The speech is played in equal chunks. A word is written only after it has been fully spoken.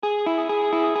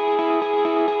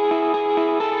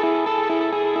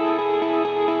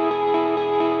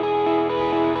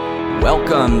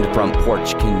Welcome to Front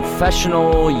Porch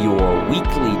Confessional, your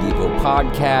weekly Devo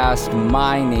podcast.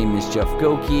 My name is Jeff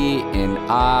Goki, and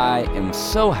I am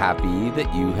so happy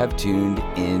that you have tuned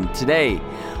in today.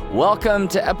 Welcome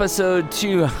to episode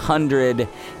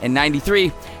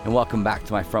 293, and welcome back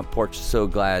to my front porch. So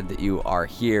glad that you are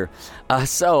here.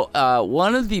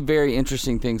 One of the very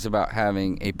interesting things about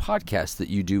having a podcast that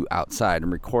you do outside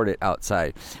and record it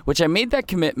outside, which I made that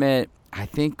commitment I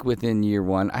think within year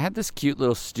one. I had this cute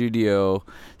little studio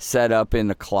set up in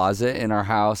a closet in our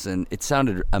house, and it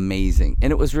sounded amazing.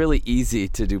 And it was really easy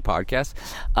to do podcasts.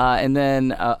 And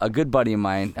then a good buddy of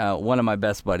mine, one of my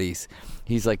best buddies,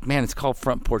 he's like, man, it's called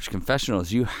Front Porch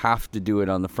Confessionals. You have to do it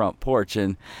on the front porch.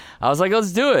 And I was like,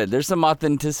 let's do it. There's some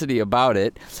authenticity about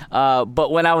it.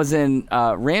 But when I was in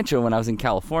Rancho, when I was in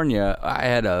California, I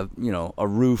had a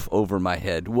roof over my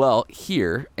head. Well,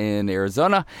 here in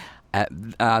Arizona,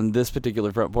 on this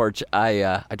particular front porch,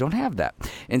 I don't have that,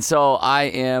 and so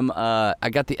I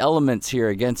got the elements here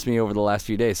against me over the last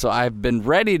few days. So I've been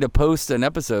ready to post an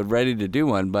episode, ready to do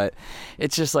one, but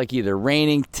it's just like either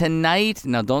raining tonight.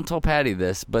 Now, don't tell Patty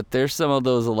this, but there's some of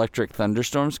those electric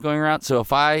thunderstorms going around. So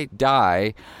if I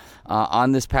die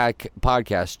on this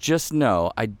podcast, just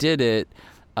know I did it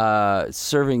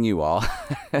serving you all.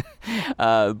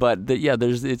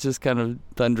 It's just kind of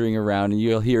thundering around, and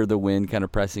you'll hear the wind kind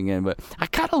of pressing in. But I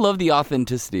kind of love the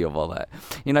authenticity of all that.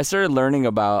 I started learning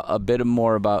about a bit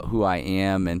more about who I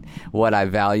am and what I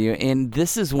value, and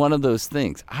this is one of those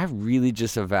things. I really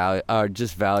just value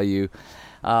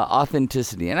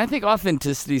authenticity, and I think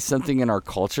authenticity is something in our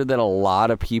culture that a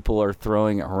lot of people are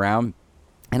throwing around.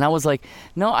 And I was like,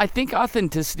 no, I think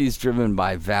authenticity is driven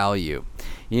by value,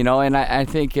 and I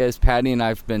think as Patty and I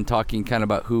have been talking kind of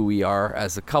about who we are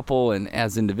as a couple and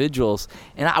as individuals,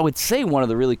 and I would say one of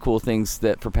the really cool things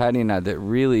that for Patty and I that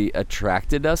really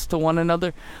attracted us to one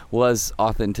another was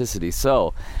authenticity.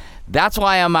 So that's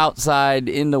why I'm outside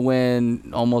in the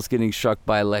wind, almost getting struck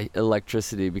by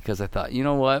electricity, because I thought, you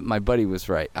know what, my buddy was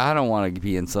right. I don't want to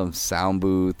be in some sound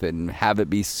booth and have it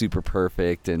be super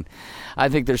perfect. And I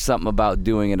think there's something about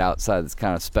doing it outside that's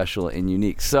kind of special and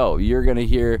unique. So you're going to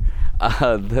hear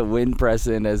the wind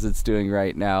pressing as it's doing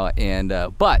right now.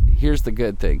 But here's the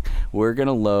good thing. We're going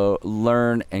to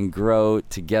learn and grow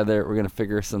together. We're going to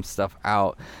figure some stuff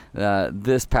out.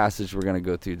 This passage we're going to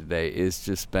go through today has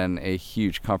just been a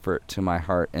huge comfort to my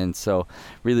heart, and so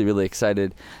really, really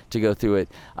excited to go through it.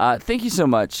 Thank you so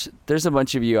much. There's a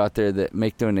bunch of you out there that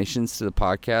make donations to the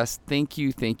podcast. Thank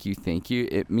you.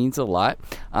 It means a lot.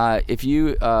 If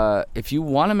you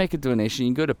want to make a donation, you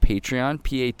can go to Patreon,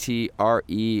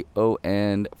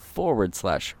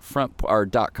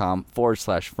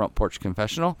 patreon.com/front porch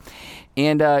confessional,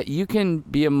 and you can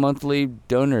be a monthly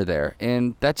donor there,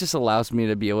 and that just allows me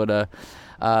to be able to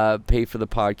pay for the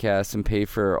podcast and pay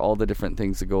for all the different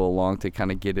things that go along to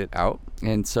kind of get it out.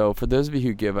 And so for those of you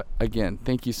who give, again,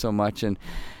 thank you so much. And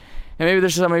maybe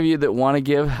there's some of you that want to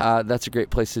give. That's a great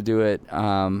place to do it.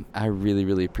 I really,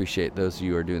 really appreciate those of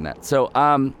you who are doing that. So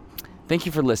thank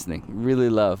you for listening. Really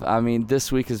love.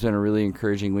 This week has been a really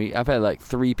encouraging week. I've had like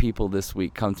 3 people this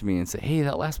week come to me and say, hey,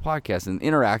 that last podcast, and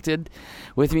interacted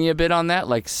with me a bit on that.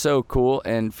 Like, so cool.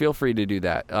 And feel free to do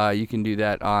that. You can do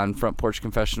that on Front Porch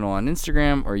Confessional on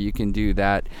Instagram, or you can do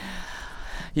that.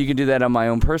 You can do that on my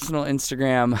own personal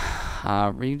Instagram.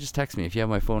 Or you can just text me. If you have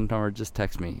my phone number, just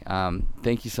text me.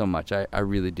 Thank you so much. I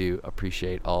really do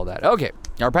appreciate all that. Okay,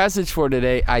 our passage for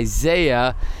today,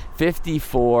 Isaiah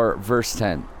 54, verse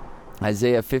 10.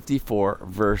 Isaiah 54,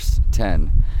 verse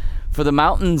 10. For the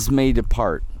mountains may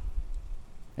depart,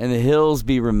 and the hills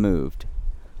be removed,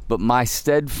 but my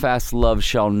steadfast love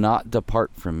shall not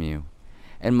depart from you,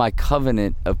 and my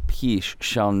covenant of peace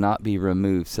shall not be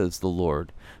removed, says the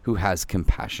Lord, who has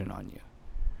compassion on you.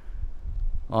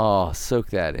 Oh, soak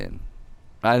that in.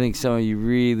 I think some of you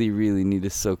really, really need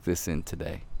to soak this in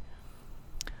today.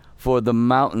 For the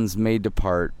mountains may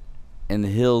depart, and the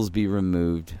hills be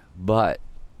removed, but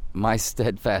my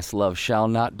steadfast love shall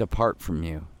not depart from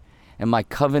you, and my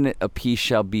covenant of peace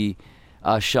shall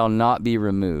not be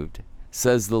removed,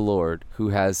 says the Lord, who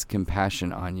has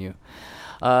compassion on you.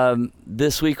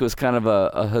 This week was kind of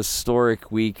a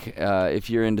historic week, if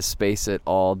you're into space at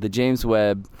all. The James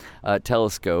Webb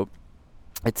telescope,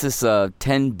 it's this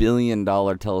 $10 billion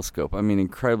telescope.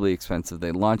 Incredibly expensive.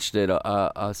 They launched it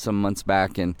some months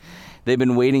back, and they've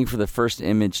been waiting for the first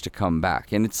image to come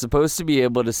back. And it's supposed to be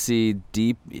able to see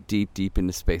deep, deep, deep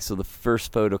into space. So the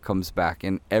first photo comes back,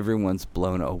 and everyone's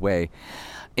blown away.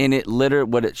 And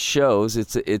what it shows,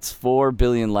 it's 4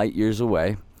 billion light years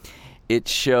away. It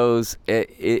shows,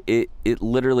 it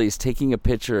literally is taking a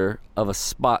picture of a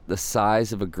spot the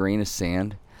size of a grain of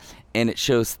sand, and it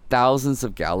shows thousands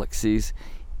of galaxies,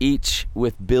 each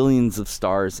with billions of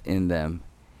stars in them.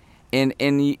 And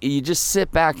you just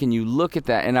sit back and you look at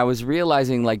that, and I was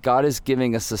realizing, like, God is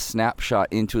giving us a snapshot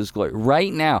into his glory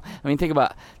right now. I mean, think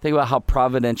about how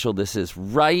providential this is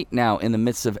right now, in the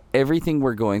midst of everything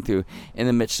we're going through, in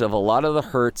the midst of a lot of the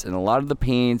hurts and a lot of the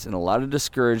pains and a lot of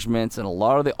discouragements and a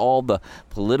lot of all the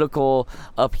political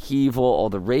upheaval, all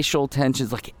the racial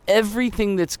tensions, like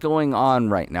everything that's going on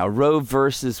right now, Roe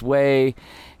versus Wade,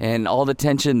 and all the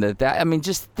tension I mean,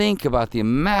 just think about the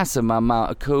massive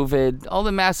amount of COVID, all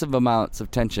the massive amounts of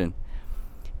tension.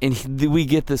 And we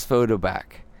get this photo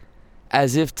back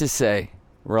as if to say,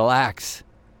 relax,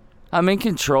 I'm in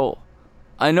control.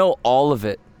 I know all of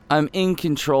it. I'm in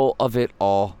control of it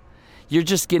all. You're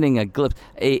just getting a glimpse.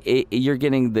 You're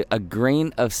getting a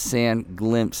grain of sand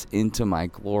glimpse into my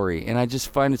glory. And I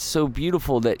just find it so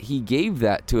beautiful that he gave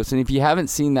that to us. And if you haven't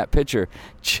seen that picture,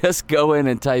 just go in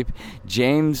and type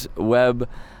James Webb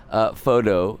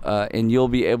photo, and you'll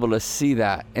be able to see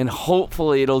that. And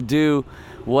hopefully it'll do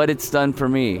what it's done for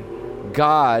me.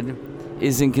 God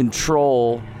is in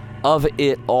control of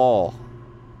it all.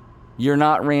 You're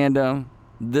not random.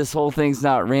 This whole thing's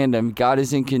not random. God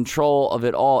is in control of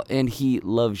it all, and he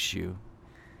loves you.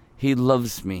 He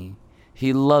loves me.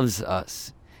 He loves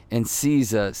us and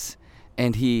sees us,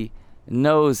 and he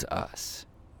knows us.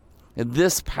 And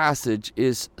this passage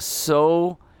is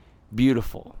so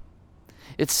beautiful.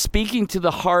 It's speaking to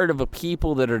the heart of a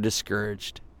people that are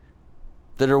discouraged,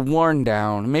 that are worn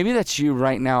down. Maybe that's you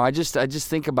right now. I just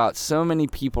think about so many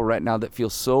people right now that feel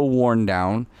so worn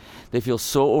down. They feel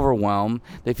so overwhelmed.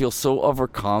 They feel so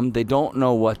overcome. They don't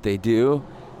know what they do.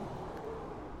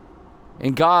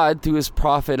 And God, through his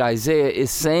prophet Isaiah,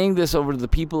 is saying this over to the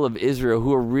people of Israel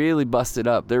who are really busted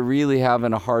up. They're really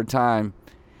having a hard time,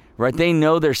 right? They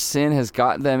know their sin has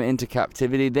gotten them into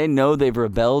captivity. They know they've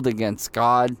rebelled against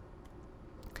God.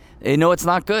 They know it's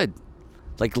not good.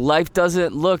 Like, life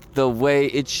doesn't look the way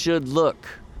it should look.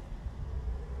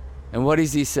 And what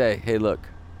does he say? Hey, look,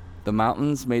 the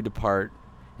mountains may depart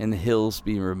and the hills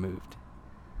be removed.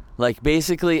 Like,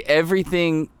 basically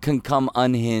everything can come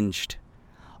unhinged.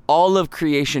 All of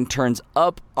creation turns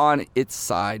up on its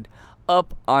side,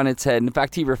 up on its head. In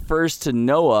fact, he refers to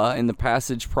Noah in the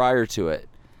passage prior to it.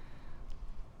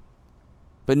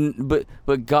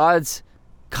 But God's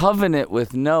covenant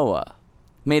with Noah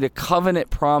made a covenant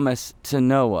promise to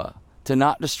Noah to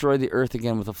not destroy the earth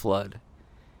again with a flood.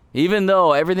 Even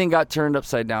though everything got turned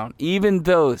upside down, even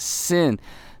though sin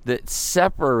that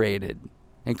separated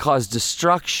and caused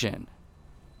destruction,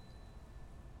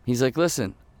 he's like,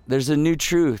 listen, there's a new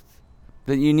truth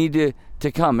that you need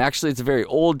to come. Actually, it's a very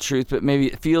old truth, but maybe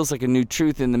it feels like a new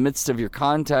truth in the midst of your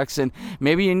context, and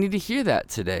maybe you need to hear that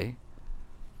today.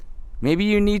 Maybe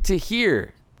you need to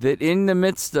hear that in the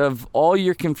midst of all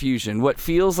your confusion, what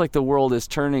feels like the world is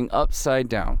turning upside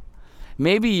down,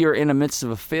 maybe you're in the midst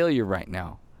of a failure right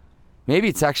now. Maybe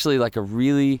it's actually like a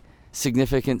really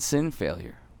significant sin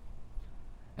failure.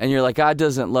 And you're like, God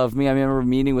doesn't love me. I remember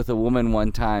meeting with a woman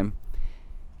one time,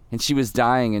 and she was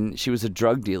dying, and she was a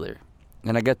drug dealer.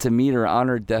 And I got to meet her on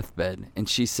her deathbed, and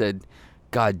she said,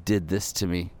 God did this to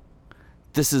me.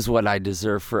 This is what I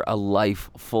deserve for a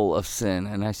life full of sin.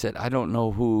 And I said, I don't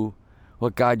know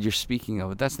what God you're speaking of,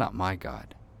 but that's not my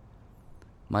God.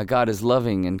 My God is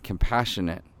loving and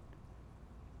compassionate.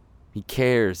 He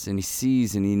cares, and he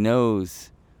sees, and he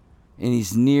knows, and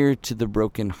he's near to the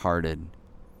brokenhearted.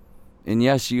 And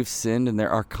yes, you've sinned, and there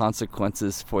are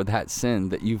consequences for that sin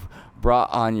that you've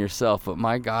brought on yourself. But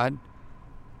my God,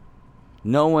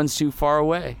 no one's too far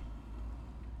away.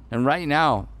 And right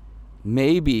now,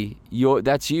 maybe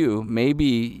that's you.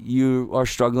 Maybe you are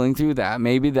struggling through that.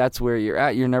 Maybe that's where you're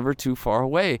at. You're never too far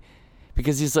away.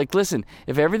 Because he's like, listen,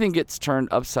 if everything gets turned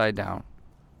upside down,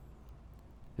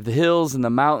 if the hills and the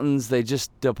mountains, they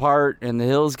just depart and the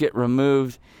hills get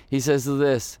removed, he says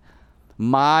this,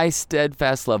 my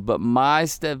steadfast love, but my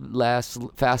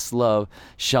steadfast love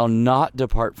shall not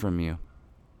depart from you.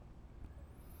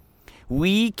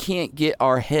 We can't get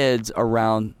our heads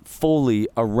fully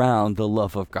around the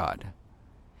love of God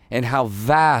and how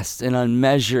vast and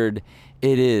unmeasured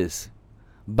it is.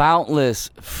 Boundless,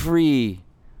 free.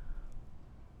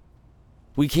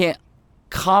 We can't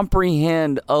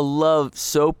comprehend a love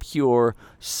so pure,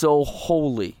 so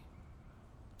holy,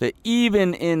 that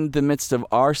even in the midst of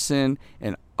our sin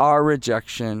and our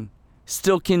rejection,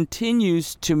 still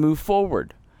continues to move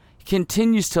forward,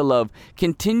 continues to love,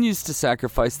 continues to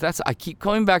sacrifice. I keep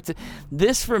coming back to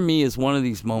this. For me is one of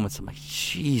these moments I'm like,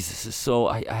 Jesus is so,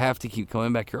 I have to keep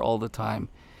coming back here all the time.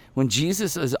 When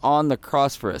Jesus is on the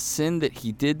cross for a sin that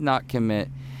he did not commit,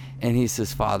 and he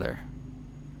says, Father,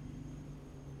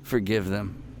 forgive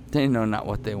them. They know not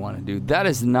what they want to do. That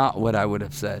is not what I would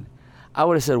have said. I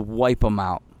would have said, wipe them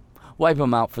out. Wipe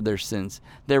them out for their sins.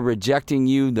 They're rejecting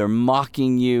you. They're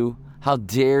mocking you. How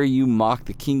dare you mock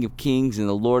the King of Kings and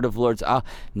the Lord of Lords?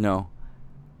 No.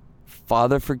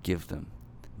 Father, forgive them.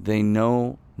 They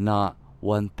know not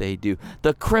what they do.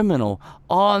 The criminal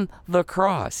on the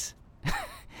cross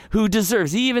who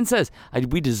deserves, he even says,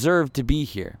 we deserve to be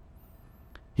here.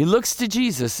 He looks to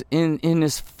Jesus in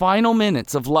his final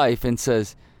minutes of life and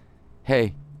says,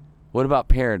 hey, what about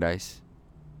paradise?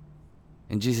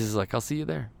 And Jesus is like, I'll see you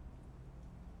there.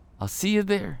 I'll see you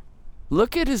there.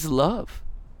 Look at his love.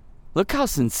 Look how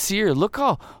sincere. Look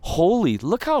how holy.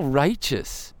 Look how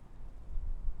righteous.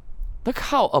 Look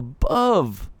how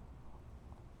above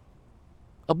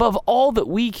all that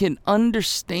we can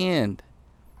understand.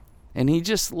 And he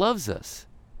just loves us.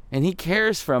 And he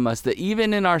cares from us, that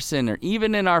even in our sin, or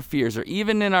even in our fears, or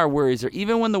even in our worries, or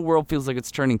even when the world feels like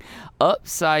it's turning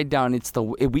upside down,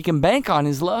 we can bank on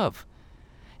his love.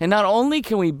 And not only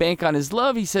can we bank on his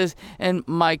love, he says, and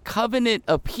my covenant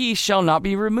of peace shall not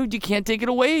be removed. You can't take it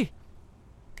away.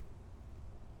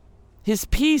 His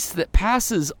peace that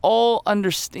passes all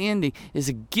understanding is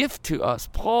a gift to us.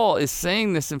 Paul is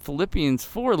saying this in Philippians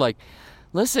 4, like,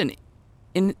 listen,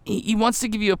 he wants to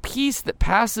give you a peace that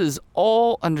passes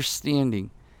all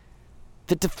understanding,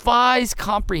 that defies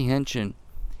comprehension.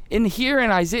 And here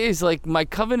in Isaiah is like, my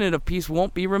covenant of peace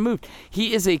won't be removed.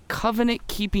 He is a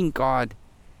covenant-keeping God,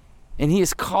 and he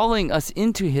is calling us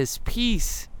into his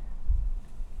peace.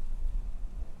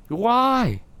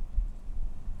 Why?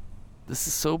 This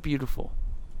is so beautiful.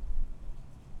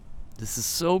 This is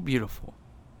so beautiful.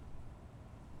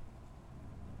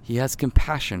 He has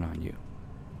compassion on you.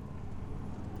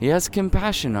 He has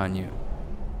compassion on you.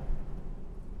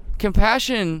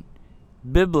 Compassion,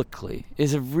 biblically,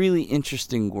 is a really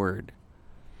interesting word.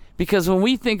 Because when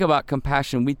we think about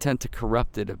compassion, we tend to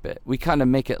corrupt it a bit. We kind of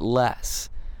make it less.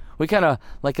 We kind of,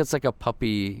 like it's like a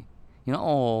puppy,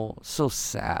 oh, so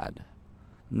sad.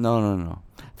 No.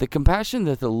 The compassion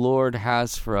that the Lord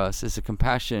has for us is a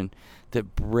compassion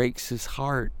that breaks his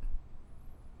heart.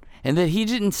 And that he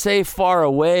didn't say far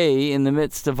away in the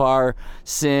midst of our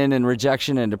sin and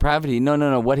rejection and depravity.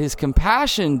 No. What his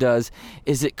compassion does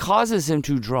is it causes him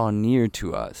to draw near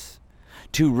to us,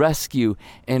 to rescue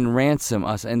and ransom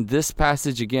us. And this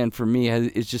passage, again, for me,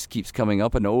 it just keeps coming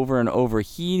up and over.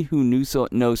 He who knew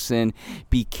no sin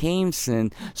became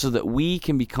sin so that we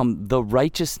can become the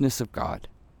righteousness of God.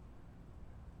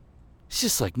 It's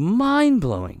just like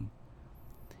mind-blowing.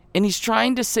 And he's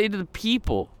trying to say to the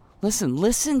people,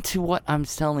 listen to what I'm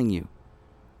telling you.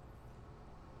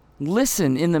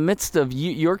 Listen in the midst of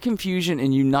your confusion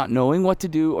and you not knowing what to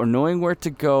do or knowing where to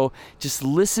go. Just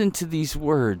listen to these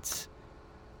words.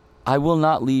 I will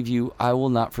not leave you. I will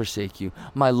not forsake you.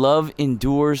 My love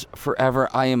endures forever.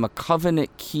 I am a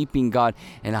covenant-keeping God,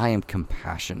 and I am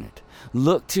compassionate.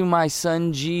 Look to my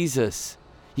son Jesus.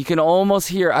 You can almost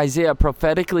hear Isaiah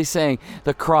prophetically saying,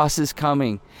 the cross is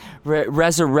coming.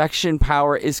 Resurrection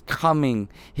power is coming.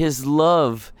 His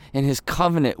love and his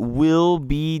covenant will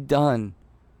be done.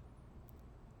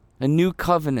 A new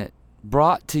covenant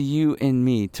brought to you and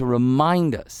me to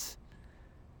remind us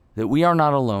that we are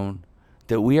not alone,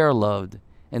 that we are loved,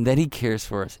 and that he cares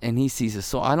for us and he sees us.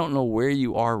 So I don't know where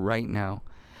you are right now.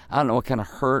 I don't know what kind of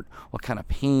hurt, what kind of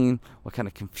pain, what kind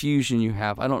of confusion you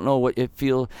have. I don't know what it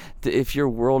feels, if your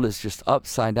world is just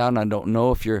upside down. I don't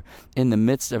know if you're in the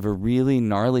midst of a really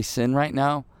gnarly sin right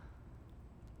now.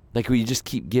 Like we just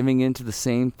keep giving into the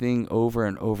same thing over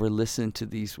and over. Listen to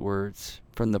these words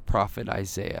from the prophet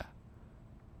Isaiah.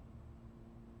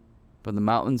 But the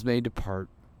mountains may depart,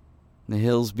 the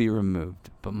hills be removed,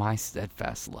 but my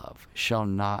steadfast love shall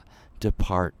not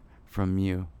depart from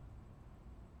you.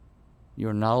 You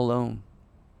are not alone.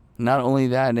 Not only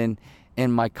that,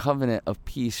 and my covenant of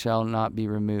peace shall not be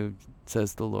removed,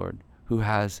 says the Lord, who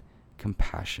has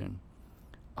compassion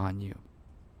on you.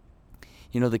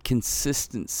 The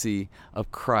consistency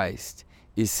of Christ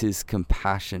is his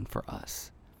compassion for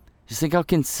us. Just think how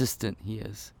consistent he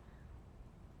is.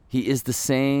 He is the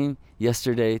same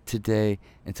yesterday, today,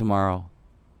 and tomorrow.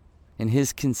 And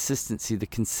his consistency, the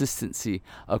consistency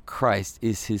of Christ,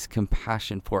 is his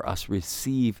compassion for us.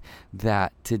 Receive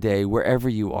that today, wherever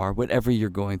you are, whatever you're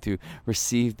going through,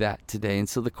 receive that today. And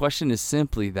so the question is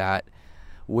simply that,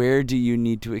 where do you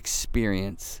need to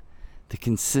experience the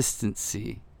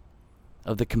consistency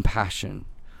of the compassion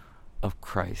of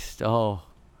Christ? Oh,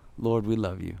 Lord, we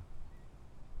love you.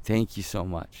 Thank you so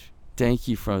much. Thank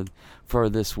you for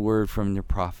this word from your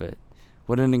prophet.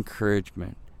 What an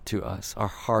encouragement to us. Our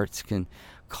hearts can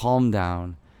calm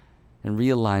down and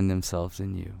realign themselves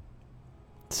in you.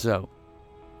 So,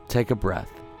 take a breath,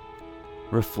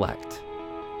 reflect,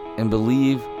 and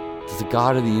believe that the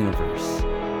God of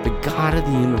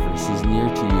the universe is near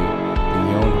to you in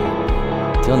your own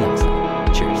heart. Till next time.